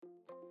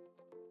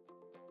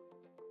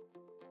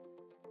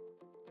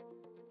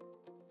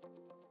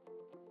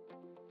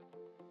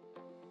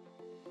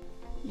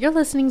You're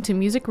listening to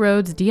Music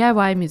Road's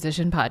DIY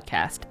Musician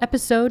Podcast,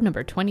 episode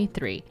number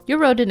 23, Your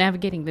Road to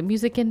Navigating the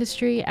Music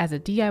Industry as a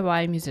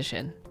DIY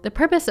Musician. The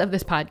purpose of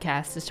this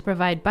podcast is to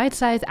provide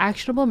bite-sized,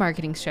 actionable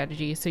marketing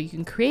strategies so you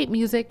can create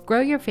music, grow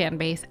your fan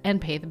base, and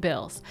pay the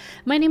bills.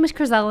 My name is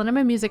Chriselle, and I'm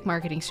a music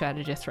marketing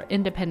strategist for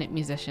independent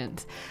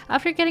musicians.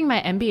 After getting my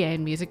MBA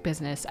in music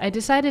business, I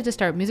decided to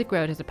start Music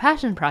Road as a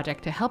passion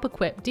project to help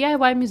equip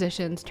DIY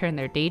musicians turn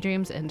their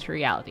daydreams into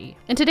reality.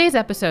 In today's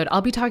episode,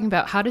 I'll be talking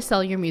about how to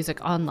sell your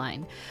music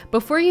online.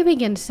 Before you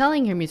begin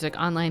selling your music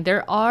online,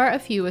 there are a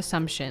few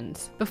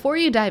assumptions. Before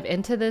you dive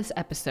into this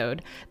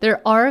episode, there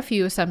are a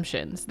few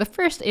assumptions. The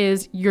first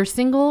is your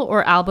single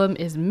or album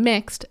is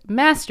mixed,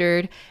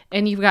 mastered,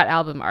 and you've got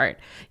album art.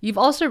 You've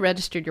also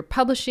registered your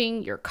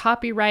publishing, your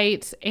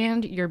copyrights,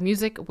 and your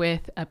music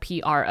with a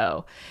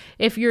PRO.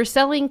 If you're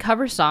selling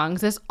cover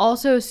songs, this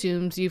also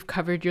assumes you've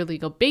covered your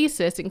legal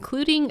basis,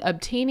 including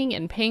obtaining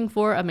and paying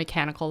for a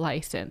mechanical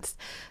license.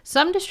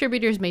 Some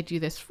distributors may do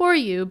this for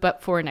you,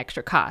 but for an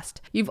extra cost.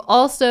 You've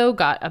also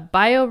got a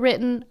bio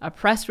written, a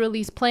press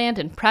release planned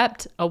and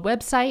prepped, a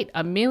website,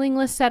 a mailing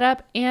list set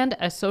up, and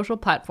a social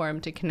platform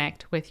to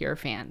connect with your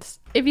fans.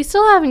 If you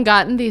still haven't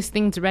gotten these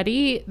things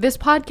ready, this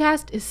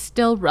podcast is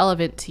still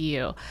relevant to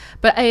you,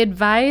 but I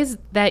advise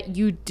that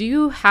you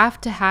do have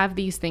to have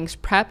these things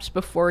prepped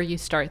before you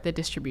start the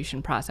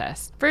distribution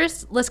process.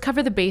 First, let's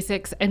cover the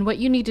basics and what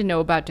you need to know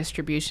about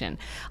distribution.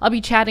 I'll be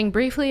chatting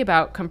briefly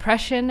about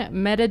compression,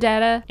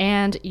 metadata,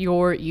 and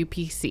your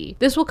UPC.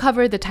 This will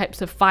cover the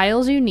types of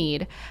files you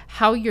need,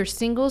 how your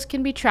singles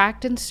can be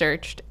tracked and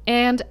searched,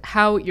 and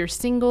how your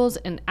singles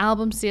and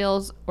album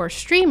sales or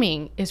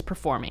streaming is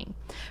performing.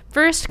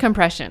 First,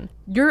 compression.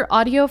 Your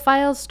audio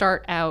files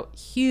start out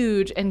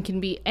huge and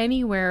can be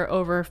anywhere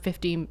over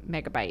 50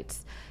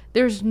 megabytes.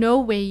 There's no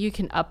way you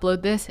can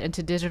upload this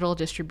into digital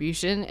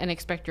distribution and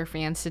expect your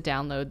fans to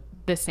download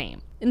the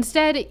same.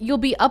 Instead, you'll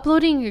be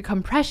uploading a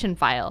compression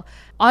file.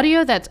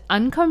 Audio that's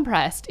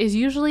uncompressed is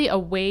usually a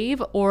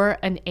WAV or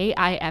an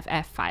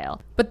AIFF file.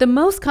 But the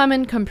most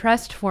common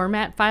compressed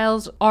format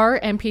files are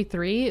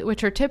MP3,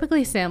 which are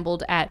typically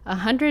sampled at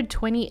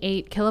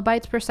 128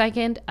 kilobytes per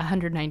second,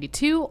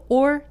 192,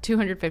 or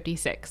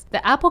 256.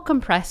 The Apple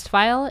compressed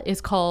file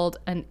is called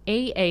an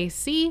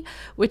AAC,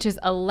 which is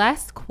a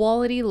less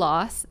quality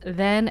loss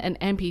than an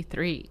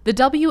MP3. The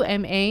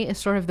WMA is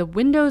sort of the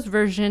Windows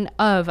version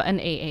of an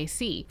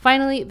AAC.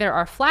 Finally, there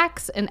are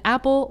FLAC and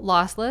Apple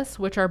Lossless,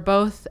 which are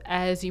both,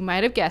 as you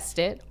might have guessed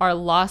it, are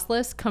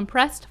lossless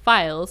compressed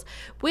files,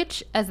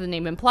 which, as the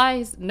name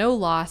implies, no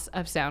loss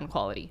of sound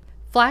quality.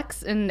 FLAC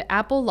and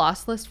Apple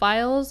Lossless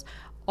files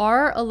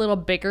are a little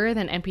bigger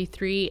than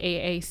MP3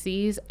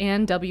 AACs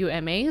and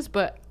WMAs,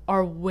 but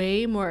are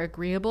way more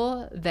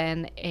agreeable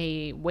than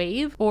a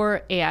WAV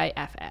or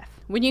AIFF.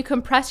 When you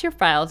compress your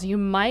files, you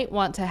might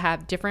want to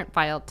have different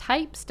file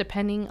types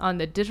depending on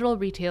the digital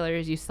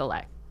retailers you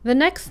select. The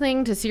next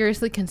thing to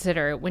seriously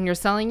consider when you're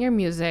selling your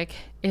music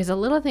is a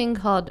little thing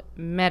called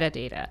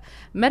metadata.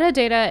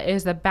 Metadata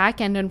is the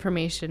back-end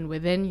information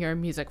within your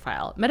music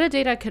file.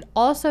 Metadata could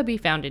also be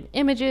found in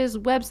images,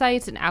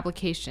 websites, and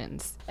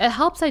applications. It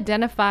helps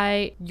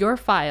identify your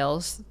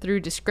files through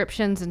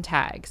descriptions and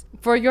tags.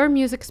 For your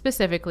music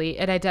specifically,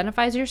 it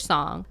identifies your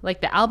song, like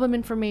the album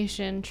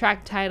information,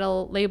 track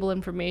title, label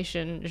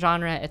information,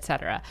 genre,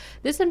 etc.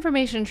 This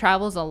information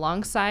travels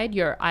alongside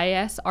your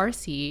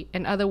ISRC,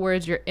 in other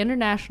words, your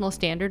International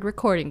Standard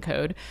Recording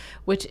Code,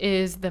 which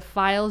is the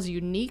file's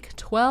unique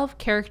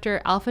 12-character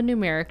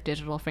alphanumeric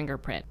digital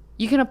fingerprint.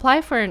 You can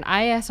apply for an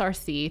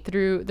ISRC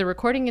through the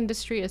Recording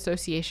Industry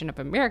Association of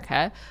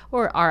America,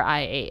 or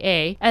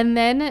RIAA, and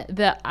then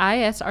the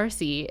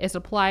ISRC is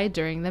applied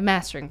during the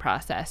mastering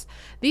process.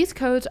 These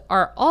codes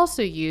are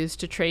also used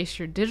to trace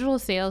your digital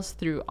sales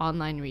through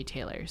online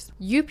retailers.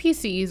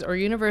 UPCs, or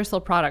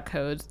Universal Product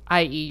Codes,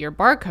 i.e. your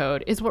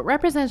barcode, is what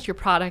represents your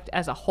product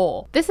as a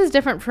whole. This is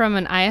different from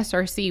an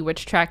ISRC,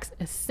 which tracks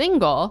a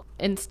single.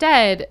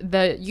 Instead,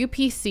 the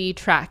UPC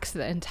tracks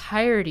the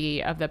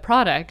entirety of the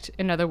product,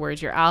 in other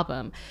words, your album.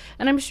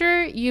 And I'm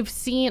sure you've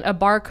seen a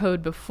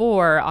barcode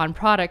before on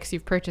products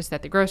you've purchased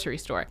at the grocery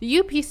store. The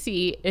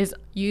UPC is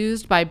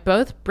used by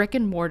both brick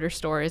and mortar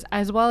stores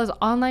as well as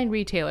online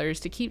retailers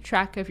to keep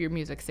track of your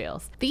music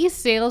sales. These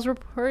sales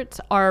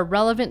reports are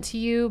relevant to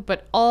you,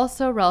 but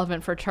also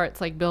relevant for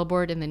charts like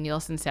Billboard and the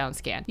Nielsen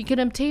SoundScan. You can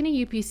obtain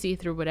a UPC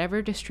through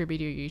whatever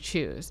distributor you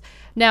choose.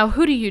 Now,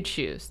 who do you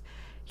choose?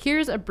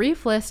 Here's a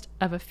brief list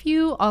of a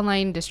few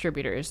online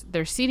distributors.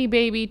 There's CD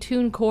Baby,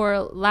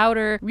 TuneCore,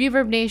 Louder,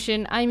 Reverb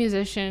Nation,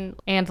 iMusician,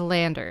 and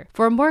Lander.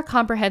 For a more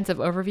comprehensive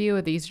overview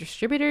of these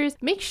distributors,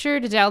 make sure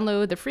to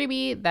download the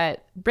freebie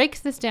that breaks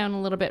this down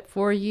a little bit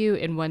for you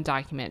in one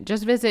document.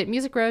 Just visit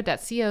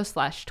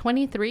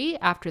musicroad.co/23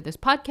 after this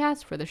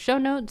podcast for the show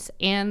notes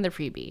and the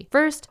freebie.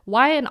 First,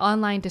 why an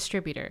online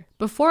distributor?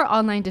 Before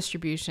online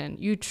distribution,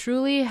 you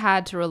truly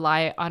had to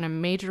rely on a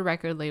major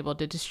record label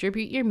to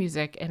distribute your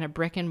music in a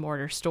brick and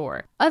mortar store.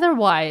 store.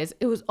 Otherwise,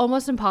 it was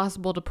almost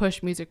impossible to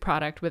push music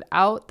product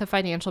without the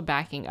financial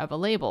backing of a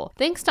label.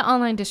 Thanks to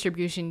online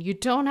distribution, you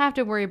don't have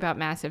to worry about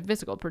massive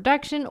physical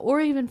production or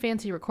even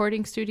fancy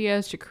recording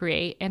studios to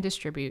create and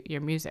distribute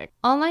your music.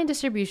 Online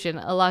distribution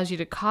allows you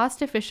to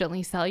cost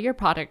efficiently sell your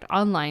product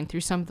online through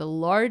some of the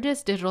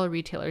largest digital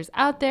retailers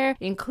out there,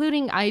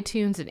 including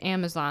iTunes and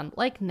Amazon,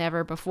 like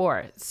never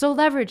before. So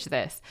leverage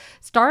this.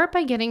 Start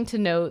by getting to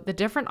know the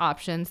different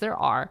options there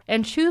are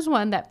and choose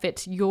one that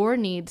fits your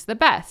needs the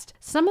best.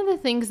 Some of the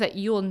things that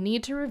you will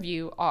need to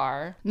review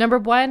are: number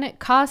 1,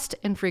 cost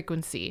and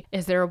frequency.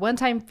 Is there a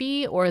one-time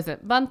fee, or is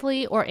it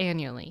monthly or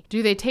annually?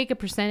 Do they take a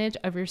percentage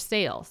of your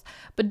sales?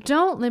 But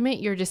don't limit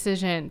your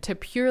decision to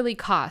purely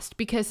cost,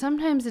 because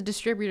sometimes a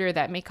distributor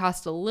that may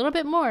cost a little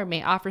bit more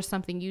may offer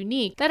something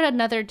unique that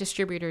another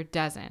distributor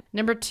doesn't.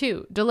 Number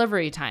 2,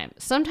 delivery time.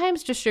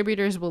 Sometimes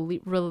distributors will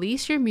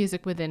release your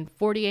music within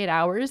 48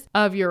 hours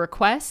of your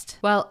request,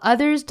 while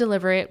others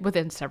deliver it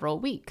within several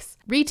weeks.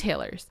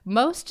 Retailers.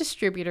 Most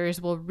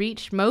distributors will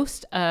reach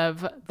most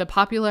of the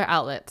popular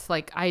outlets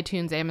like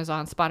iTunes,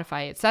 Amazon,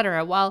 Spotify,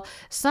 etc., while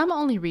some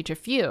only reach a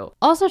few.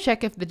 Also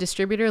check if the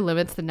distributor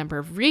limits the number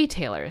of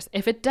retailers.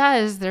 If it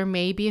does, there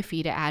may be a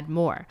fee to add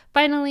more.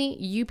 Finally,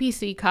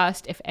 UPC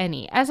cost, if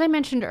any. As I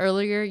mentioned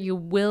earlier, you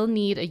will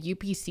need a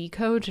UPC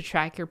code to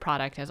track your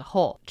product as a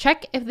whole.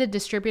 Check if the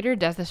distributor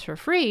does this for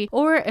free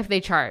or if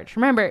they charge.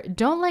 Remember,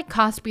 don't let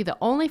cost be the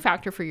only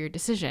factor for your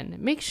decision.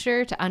 Make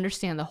sure to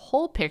understand the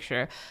whole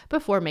picture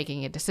before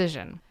making a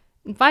decision.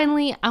 And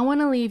finally, I want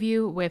to leave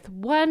you with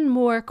one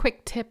more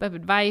quick tip of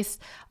advice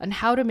on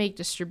how to make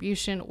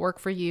distribution work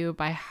for you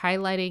by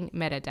highlighting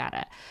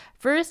metadata.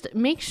 First,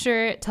 make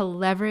sure to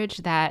leverage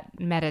that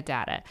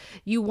metadata.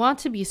 You want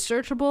to be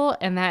searchable,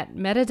 and that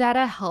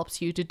metadata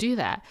helps you to do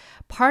that.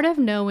 Part of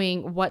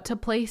knowing what to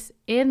place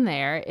in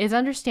there is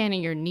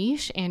understanding your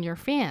niche and your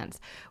fans.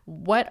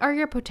 What are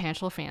your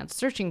potential fans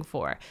searching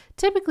for?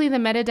 Typically, the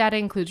metadata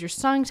includes your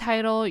song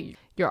title,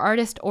 your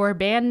artist or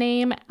band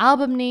name,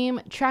 album name,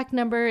 track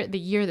number, the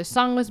year the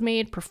song was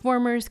made,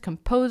 performers,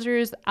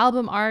 composers,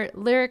 album art,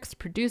 lyrics,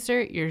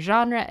 producer, your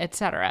genre,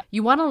 etc.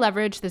 You want to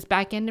leverage this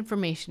back-end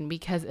information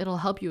because it'll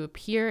help you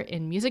appear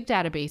in music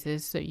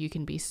databases so you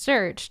can be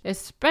searched,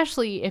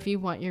 especially if you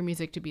want your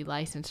music to be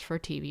licensed for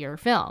TV or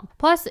film.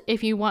 Plus,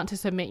 if you want to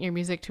submit your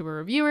music to a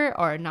reviewer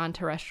or a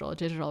non-terrestrial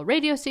digital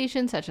radio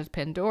station such as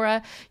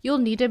Pandora, you'll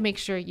need to make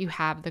sure you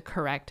have the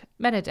correct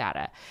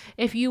metadata.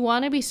 If you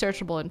want to be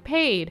searchable and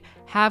paid,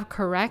 have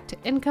correct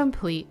and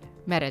complete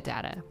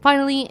metadata.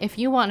 Finally, if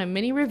you want a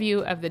mini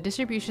review of the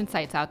distribution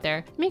sites out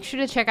there, make sure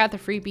to check out the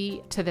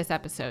freebie to this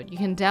episode. You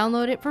can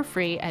download it for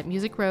free at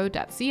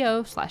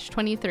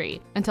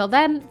musicroad.co/23. Until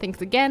then,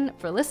 thanks again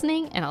for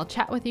listening, and I'll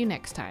chat with you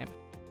next time.